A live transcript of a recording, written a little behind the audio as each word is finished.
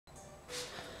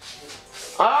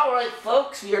Alright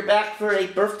folks, we are back for a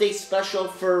birthday special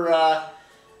for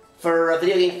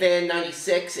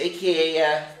VideoGameFan96,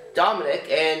 aka Dominic,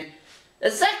 and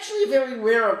it's actually a very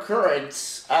rare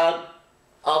occurrence of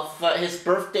his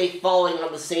birthday falling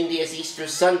on the same day as Easter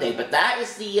Sunday, but that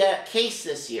is the case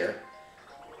this year.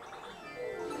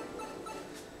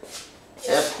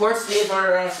 And of course we have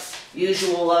our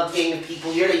usual gaming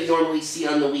people here that you normally see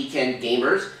on the Weekend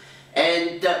Gamers,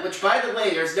 and which, by the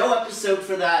way, there's no episode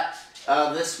for that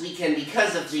this weekend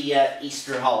because of the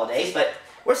Easter holiday, but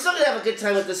we're still going to have a good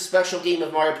time with this special game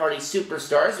of Mario Party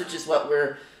Superstars, which is what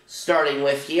we're starting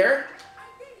with here.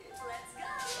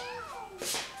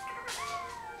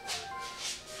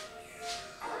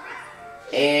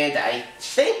 And I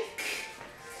think...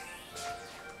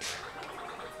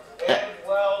 And,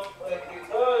 well,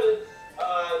 because,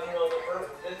 you know,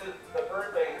 this is the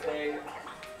birthday thing,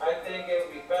 I think it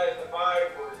would be best if I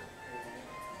were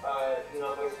you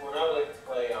know, which one I would like to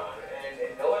play on.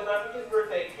 And no, it's not just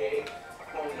birthday cake,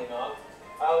 funny enough.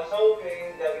 I was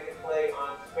hoping that we could play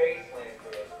on Spaceland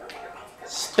today.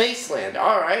 Spaceland,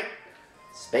 alright.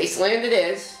 Spaceland it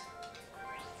is.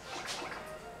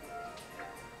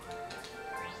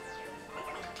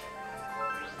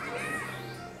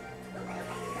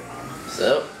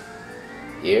 So,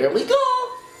 here we go!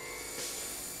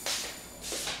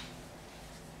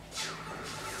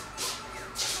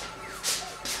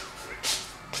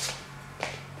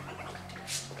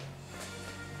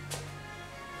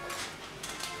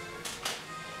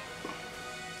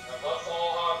 Let's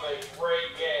all have a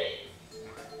great game.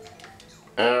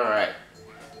 Alright.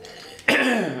 I'm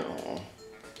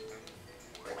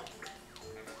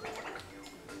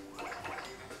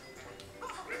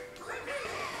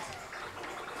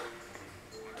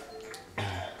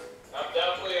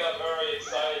definitely very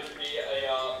excited to be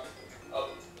a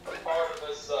part of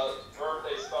this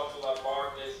birthday special that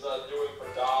Mark is doing for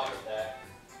Dom and that.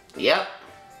 Yep.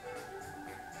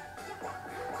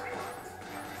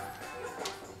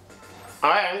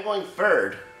 Alright, I'm going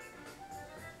third.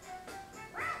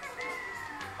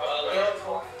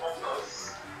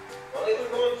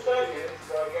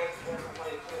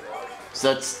 So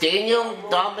it's Daniel,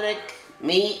 Dominic,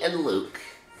 me, and Luke.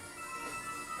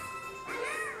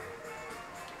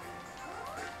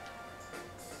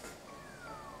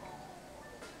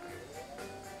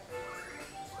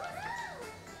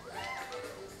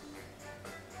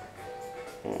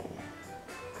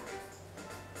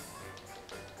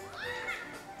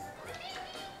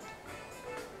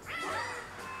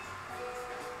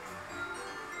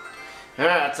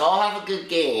 Alright, let's all have a good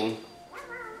game.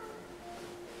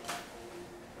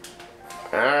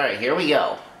 Alright, here we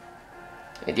go.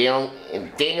 And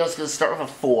Daniel's going to start with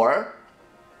a 4.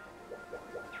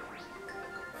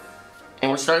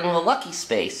 And we're starting with a lucky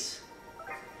space.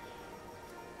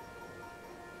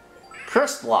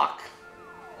 Curse block.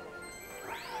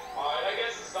 Alright, I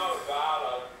guess it's not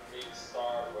bad me to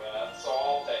start with, so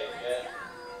I'll take it.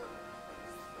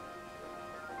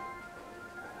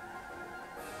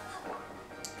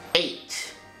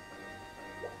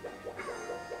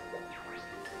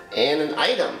 And an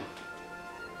item.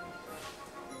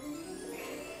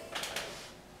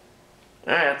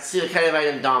 Alright, let's see what kind of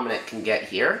item Dominic can get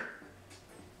here.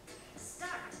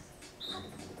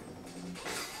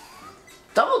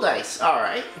 Double dice,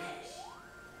 alright.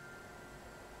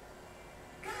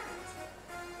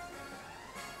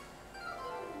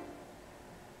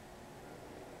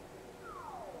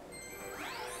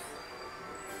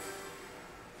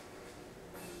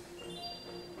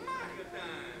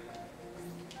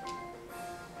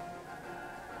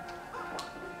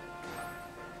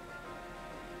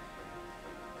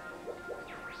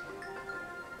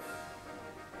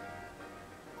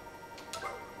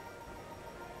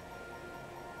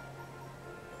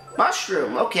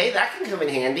 Mushroom, okay, that can come in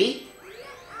handy.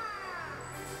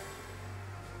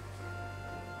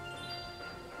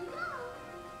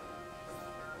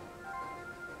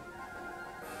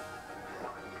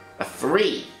 A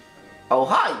 3. Oh,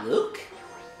 hi, Luke.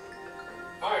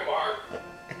 Hi, Mark.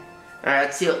 Alright,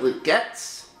 let's see what Luke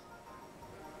gets.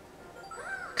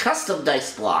 Custom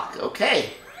dice block, okay.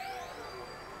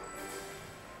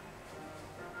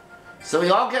 So we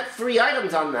all get 3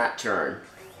 items on that turn.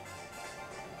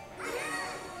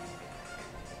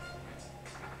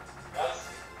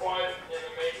 Quite an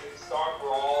amazing start for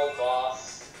all of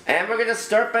us. And we're going to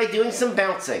start by doing some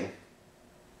bouncing.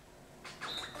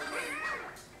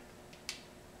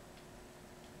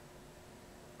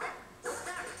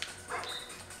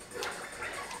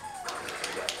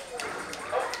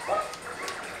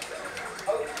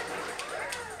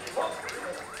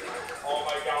 Oh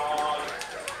my god.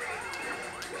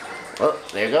 Oh,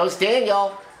 there goes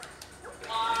Daniel.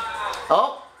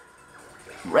 Oh,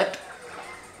 rip.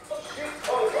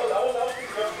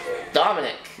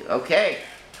 Dominic, okay.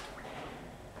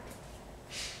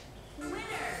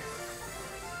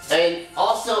 And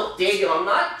also, Daniel, I'm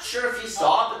not sure if you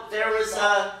saw, but there was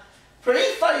a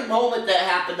pretty funny moment that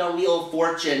happened on Wheel of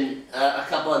Fortune a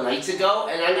couple of nights ago,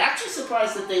 and I'm actually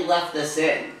surprised that they left this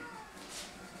in.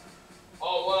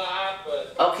 Oh, what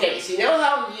happened? Okay, so you know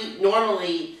how you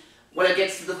normally, when it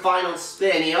gets to the final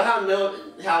spin, you know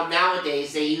how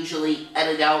nowadays they usually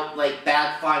edit out like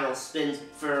bad final spins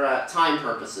for time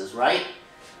purposes, right?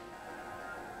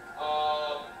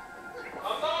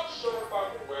 I'm not sure if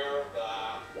I'm aware of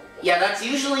that. Yeah, that's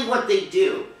usually what they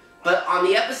do. But on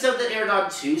the episode that aired on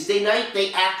Tuesday night,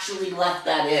 they actually left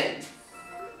that in.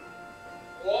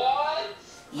 What?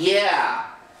 Yeah.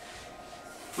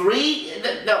 2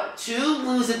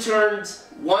 loser turns,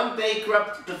 1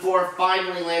 bankrupt before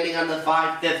finally landing on the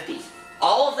 550.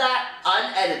 All of that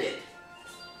unedited.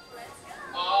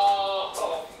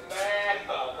 Oh, man,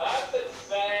 that's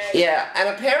insane. Yeah, and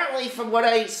apparently from what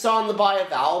I saw on the Buy a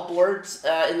Vowel boards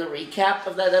in the recap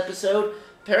of that episode,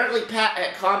 apparently Pat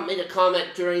made a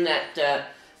comment during that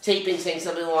taping saying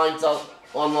something along the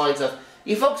lines of,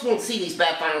 "You folks won't see these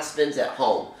bad final spins at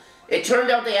home." It turned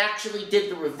out they actually did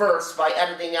the reverse by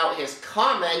editing out his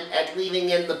comment and leaving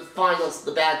in the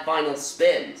bad final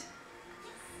spins.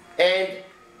 And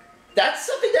that's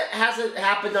something that hasn't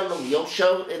happened on the Wheel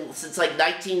Show since like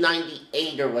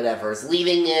 1998 or whatever, is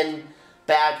leaving in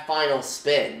bad final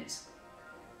spins.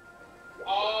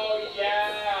 Oh,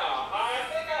 yeah. I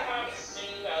think I have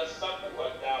seen something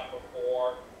like that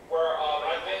before, where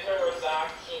I think there was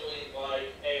actually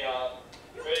like a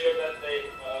video that they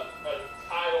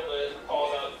titled it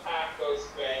called Pat Goes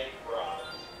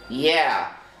Bankrupt.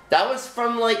 Yeah, that was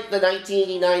from like the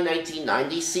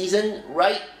 1989-1990 season,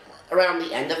 right around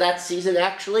the end of that season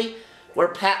actually, where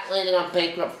Pat landed on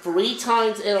bankrupt 3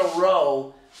 times in a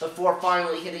row before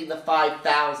finally hitting the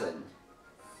 5,000.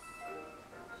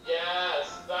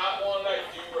 Yes, that one I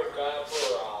do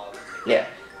remember. Yeah,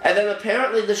 and then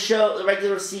apparently the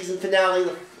regular season finale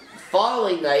the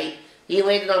following night, he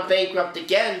landed on bankrupt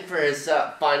again for his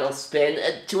final spin,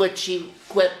 to which he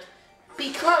quipped,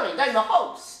 "Be kind, I'm the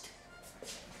host."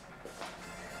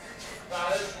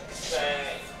 That is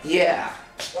insane. Yeah.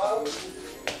 Well,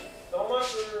 so much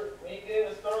for me getting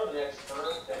a start on the next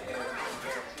Thursday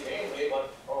anyway,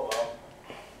 but oh well.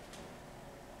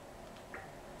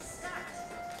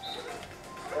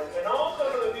 And also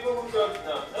for the people who don't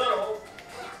know,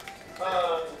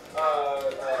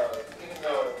 even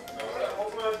though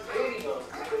Pokemon Stadium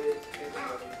is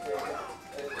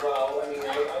as well. I mean,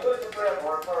 I would prefer to have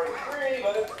more party free,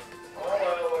 but oh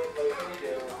well, what can you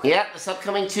do? Yeah, this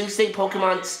upcoming Tuesday,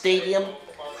 Pokemon Stadium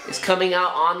is coming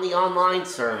out on the online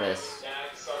service.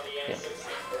 Next on the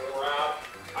N64 app.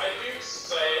 I do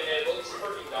say it looks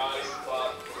pretty nice,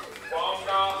 but while I'm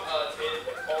not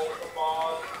into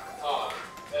Pokemon,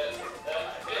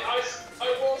 I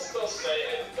will still say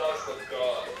it does look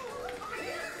good.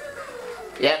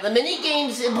 Yeah, the mini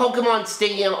games in Pokemon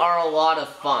Stadium are a lot of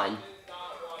fun.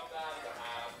 Not want that to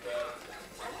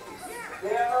happen.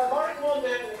 Yeah, Mark won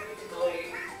that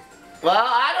recently. Well,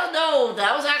 I don't know.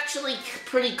 That was actually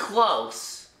pretty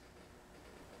close.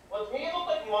 Well, to me it looked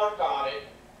like Mark got it.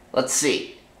 Let's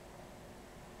see.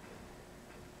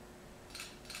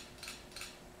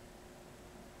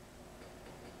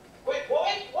 Wait,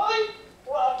 what?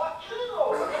 Well,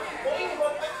 how? Wait,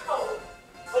 what? How?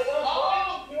 Like,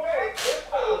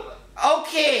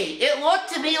 Okay, it looked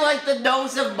to me like the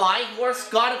nose of my horse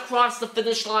got across the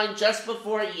finish line just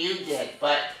before you did,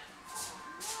 but...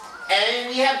 And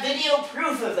we have video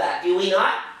proof of that, do we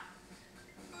not?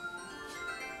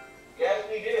 Yes,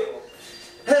 we do.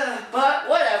 But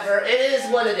whatever, it is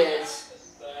what it is.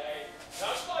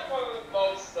 That's like one of the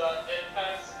most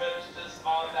intense finishes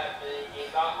on that mini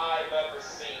game that I've ever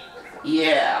seen.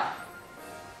 Yeah.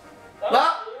 That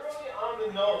Well, was literally on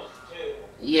the nose, too.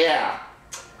 yeah.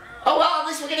 Oh well, at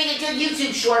least we're gonna get a good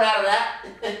YouTube short out of that.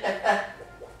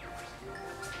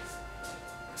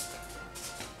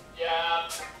 Yeah,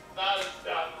 that is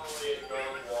definitely a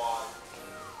good one.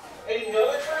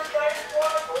 Another first night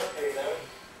squad? Okay, then.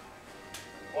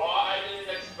 Well, I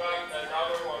didn't expect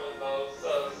another one of those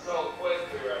so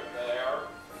quickly right there.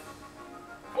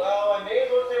 Well, I may as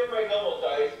well save my double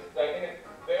dice, because I think it's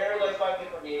very less likely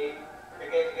for me to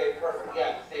get perfect.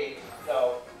 Yeah, see,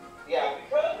 so, yeah,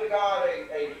 because we got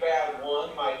a bad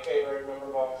one, my favorite number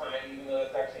of all time, even though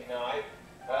it's actually not,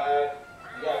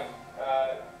 yeah,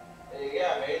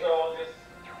 may as well just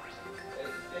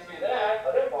do that.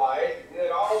 Otherwise, we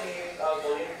had all these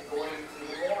going to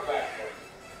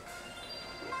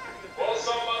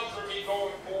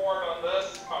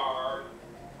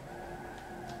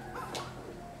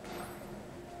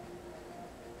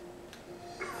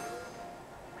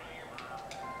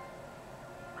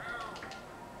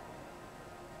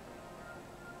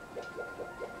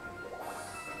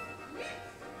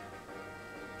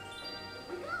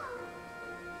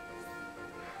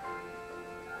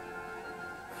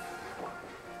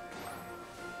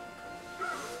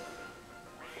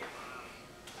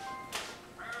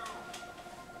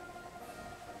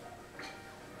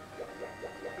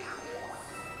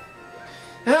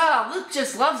Ah, Luke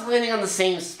just loves landing on the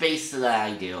same space that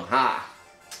I do, huh?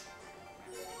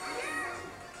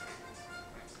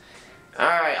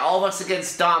 Alright, all of us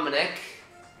against Dominic.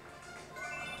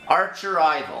 Archer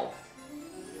rival.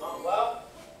 Oh, well.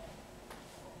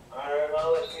 Alright,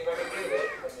 well, let's see if I can do this.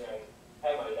 I mean, I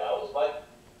have my doubts, but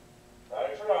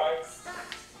gotta try.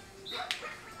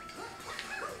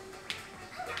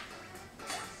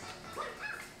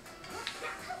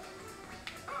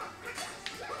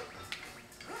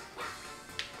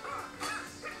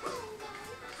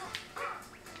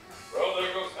 Well,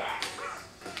 there goes that.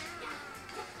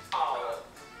 Oh,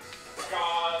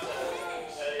 God.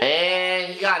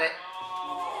 And he got it.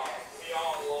 Oh, we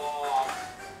all lost.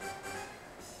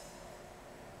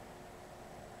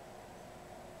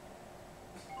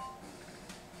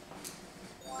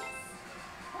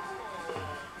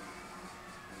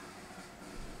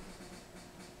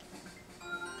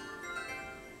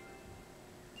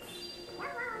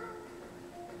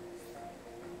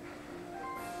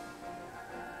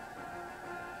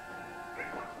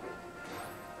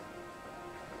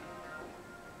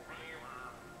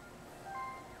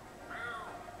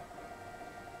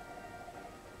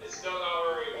 It's still not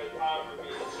very good time for me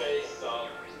to chase some.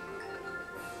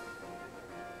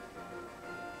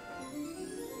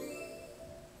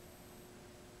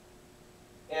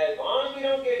 Yeah, as long as we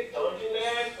don't get dungeon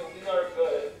dash, then we are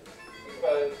good.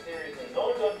 Because, seriously, no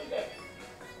dungeon dash.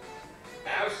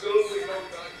 Absolutely no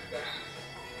dungeon dash.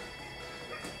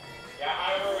 Yeah, I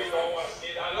really don't want to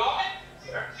see that.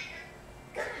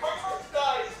 First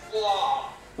dice flaw.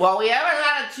 Well, we haven't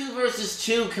had a 2 versus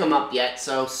 2 come up yet,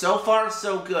 so far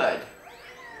so good.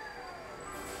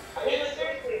 I mean,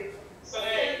 seriously,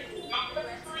 Say, not the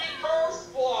 3 curse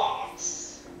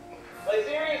blocks. like,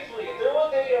 seriously, if there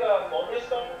was a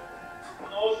bonus on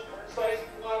those first dice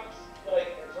blocks,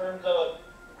 like, in terms of,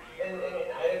 in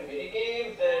item mini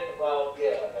games, then, well,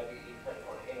 yeah, that'd be kind of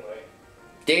funny anyway.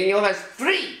 Daniel has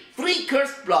 3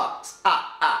 cursed blocks.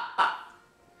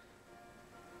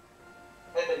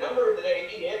 And the number of the day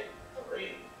he hit,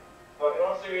 3. But in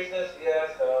all seriousness, yeah,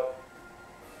 so,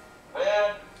 you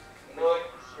know what,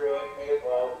 screw it, may as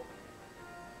well.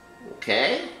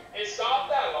 Okay. It's not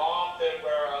that often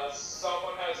where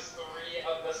someone has 3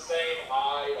 of the same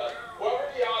item. What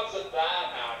are the odds of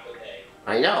that happening?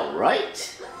 I know,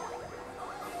 right?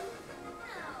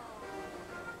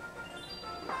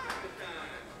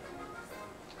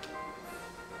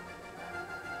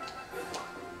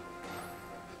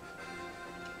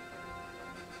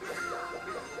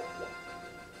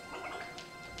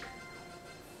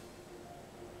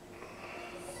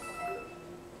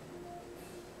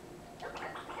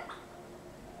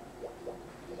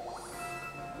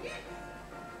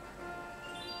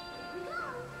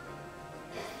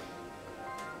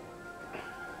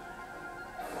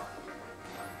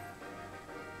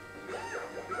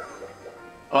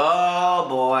 Oh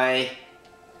boy.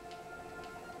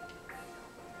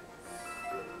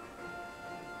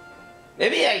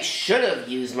 Maybe I should have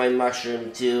used my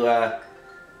mushroom to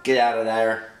get out of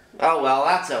there. Oh well,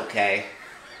 that's okay.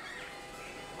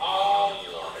 Oh,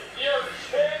 you're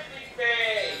kidding me!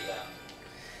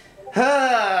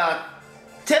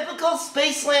 Typical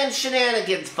Spaceland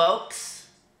shenanigans, folks.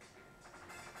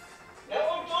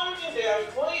 Now I'm dungeon dash,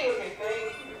 please, okay,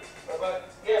 thank you.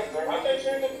 But, yeah, very much I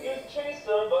sure didn't get to chase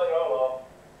them, but oh well.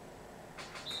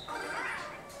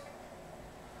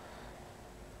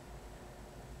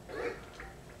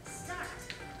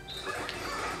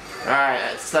 Alright,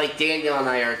 it's like Daniel and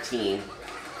I are a team.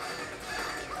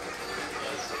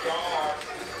 Yes, we are.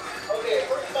 Okay,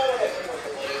 first thought I had too much to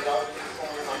blame, I was just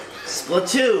going on.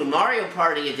 Splatoon, Mario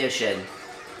Party Edition.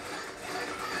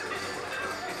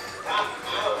 Ow,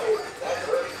 that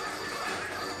hurt.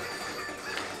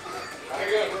 I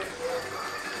got it.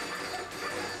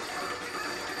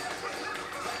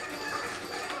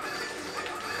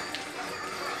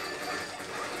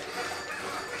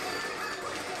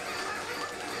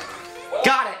 Well,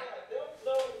 Got it.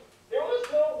 There was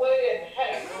no way in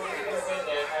heck we were going to win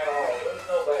that at all. There was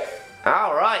no way.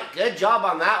 Alright, good job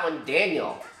on that one,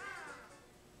 Daniel.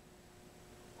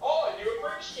 Oh, you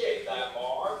appreciate that,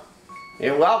 Mar.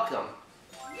 You're welcome.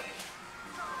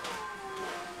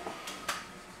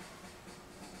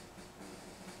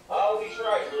 Oh, we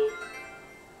tried, Luke.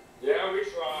 Yeah, we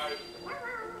tried.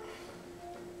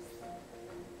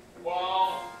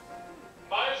 Well,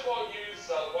 might as well use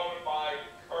one of my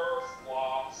curse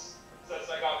blocks since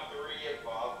I got 3 of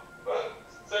them. But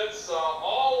since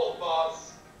all of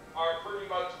us are pretty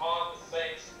much on the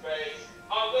same space,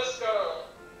 I'm just gonna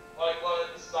let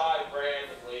it decide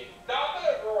randomly. Not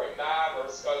that it really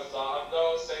matters, because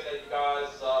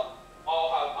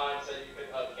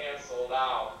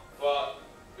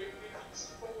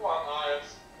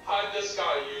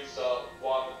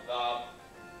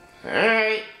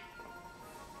Alright.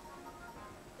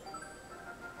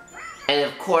 And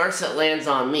of course it lands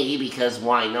on me, because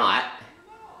why not?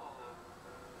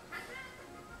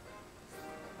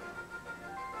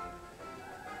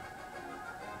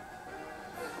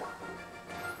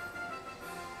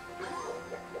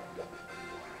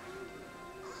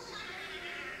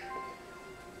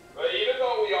 But even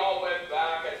though we all went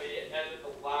back at the end of the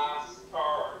last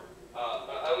turn,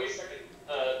 at least I could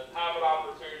have an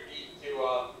opportunity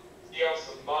to steal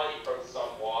some money from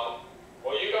someone.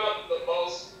 Well, you got the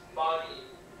most money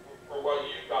for what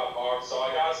you got, Mark, so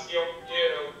I gotta steal from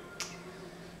you.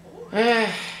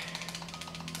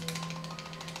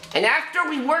 And after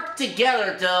we worked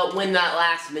together to win that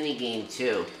last minigame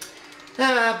too.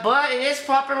 But it is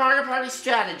proper Mario Party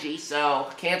strategy, so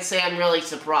can't say I'm really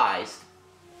surprised.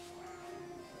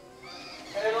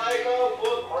 And like,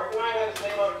 look, Mark and I have the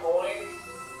same amount of coins.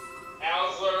 I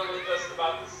was literally just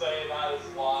about to say that as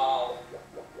well.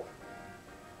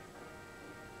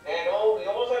 And we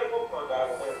almost had a Pokemon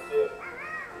battle there too.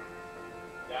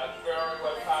 Yeah, Barry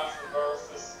went past the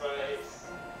versus space.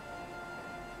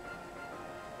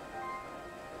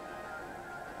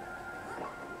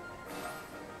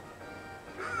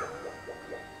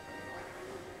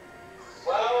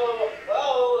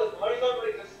 Well, if money's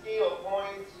somebody to steal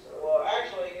points, well,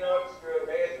 actually, you know, it's screw it,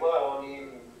 may as well. I mean,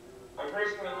 I'm pretty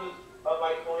sure gonna lose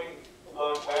my coins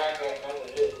back as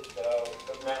it is, so it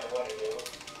doesn't matter what I do.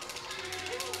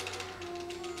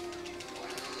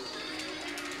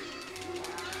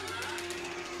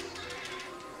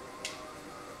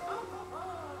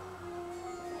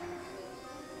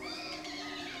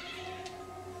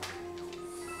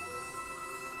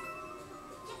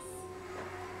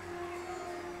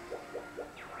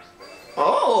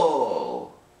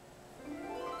 Oh!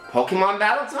 Pokemon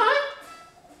battle time?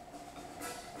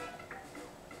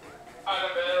 Kind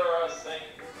of interesting.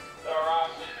 They're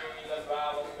actually doing the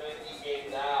battle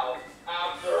mini-game now.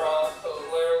 After,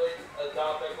 literally,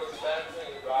 Dominic was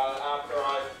mentioning about it, after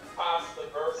I passed the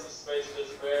versus space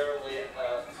just barely,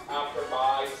 after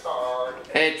my turn.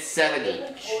 It's 7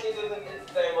 It each.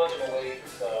 isn't that much of a wager,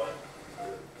 so.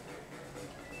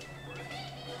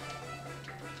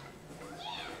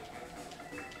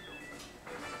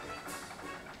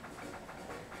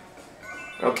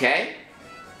 Okay.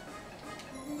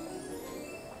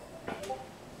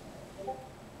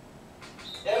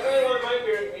 Yeah, really one of my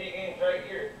favorite mini games right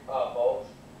here, folks.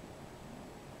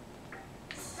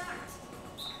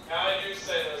 Yeah, I do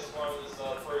say this one is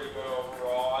pretty good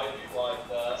overall. I do like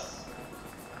this.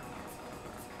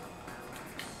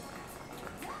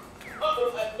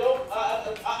 No,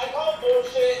 I call it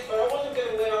bullshit, but I wasn't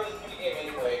gonna win on this mini game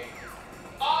anyway.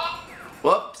 Ah!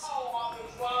 Whoops. Oh, off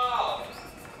as well!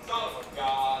 Son of a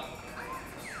god.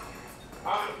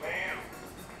 Ah, man.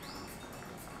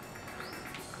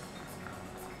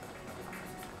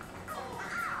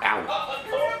 Ow.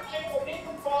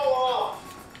 People fall off.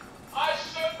 I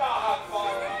should not have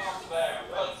fallen off there,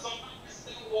 but somebody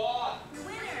still won.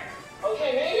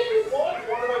 Okay, maybe one of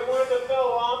my points that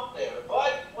fell off there,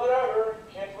 but whatever.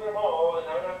 Can't win them all, and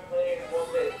I'm not playing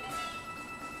one bit.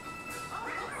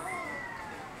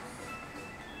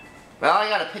 Well, I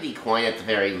got a pity coin at the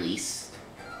very least.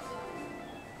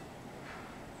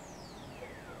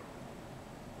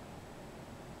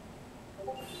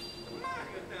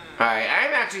 Alright,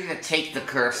 I'm actually gonna take the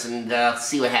curse and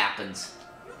see what happens.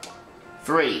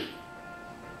 3.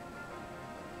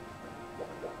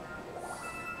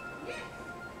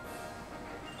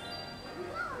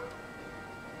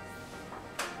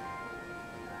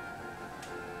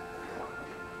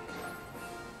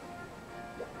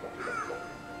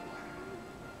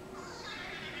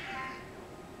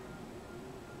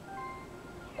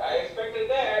 I expected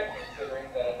that,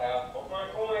 considering that I have all my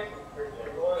coins compared to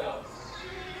everyone else.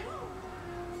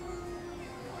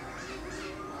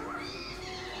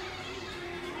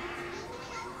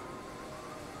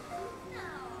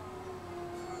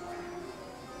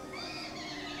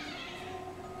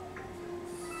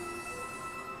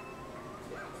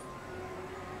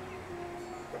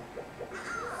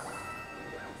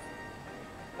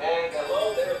 And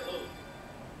hello there, Luke.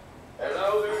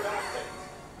 Hello there, Doctor.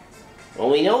 Well,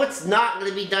 we know it's not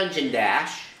gonna be Dungeon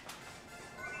Dash.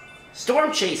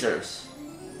 Storm Chasers.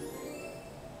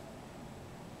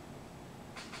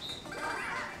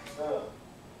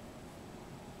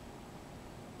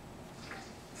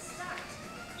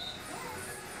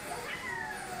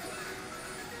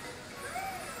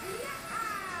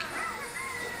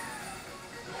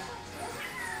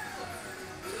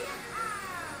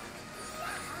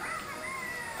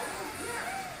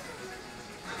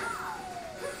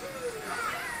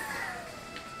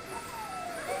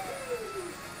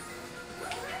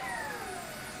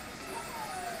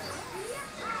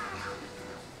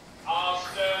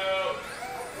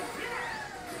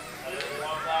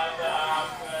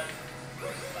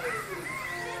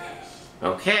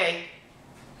 Okay.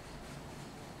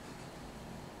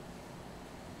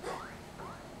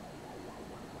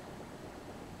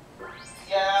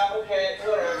 Yeah, okay,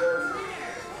 whatever.